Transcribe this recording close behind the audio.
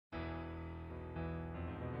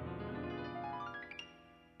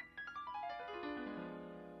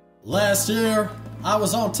Last year, I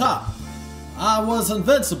was on top. I was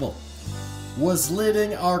invincible. Was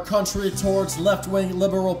leading our country towards left-wing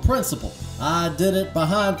liberal principle. I did it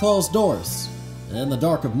behind closed doors, in the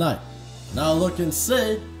dark of night. Now look and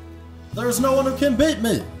see, there's no one who can beat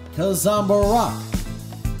me, 'cause I'm Barrack.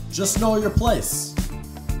 Just know your place.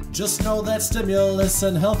 Just know that stimulus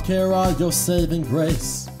and healthcare are your saving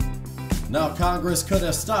grace. Now Congress could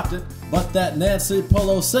have stopped it, but that Nancy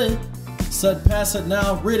Pelosi said pass it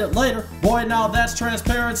now, read it later. Boy, now that's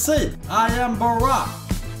transparency. I am Barrack,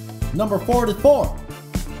 number 44.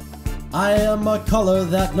 I am a color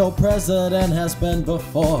that no president has been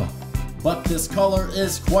before. But this color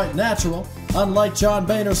is quite natural, unlike John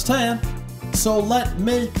Boehner's tan. So let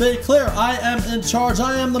me be clear, I am in charge,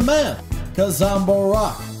 I am the man. 'Cause I'm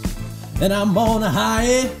Barrack, and I'm on a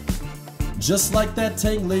high. Just like that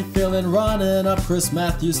tingly feeling running up Chris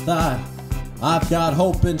Matthews' thigh. I've got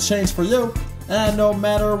hope and change for you, and no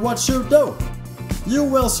matter what you do, you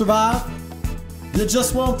will survive. You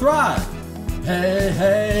just won't thrive. Hey,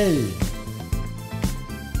 hey.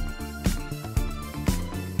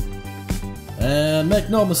 And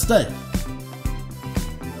make no mistake,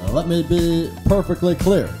 let me be perfectly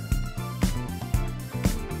clear.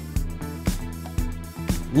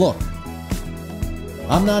 Look,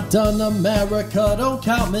 I'm not done, America, don't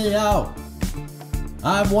count me out.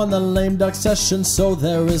 I've won the lame duck session, so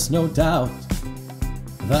there is no doubt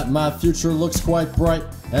that my future looks quite bright,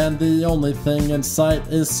 and the only thing in sight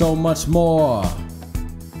is so much more.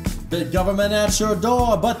 Big government at your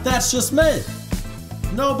door, but that's just me.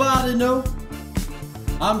 Nobody knew.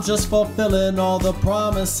 I'm just fulfilling all the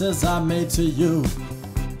promises I made to you.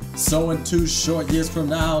 So in 2 short years from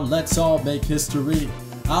now, let's all make history.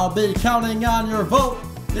 I'll be counting on your vote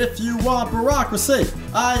if you want bureaucracy.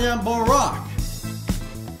 I am Barrack.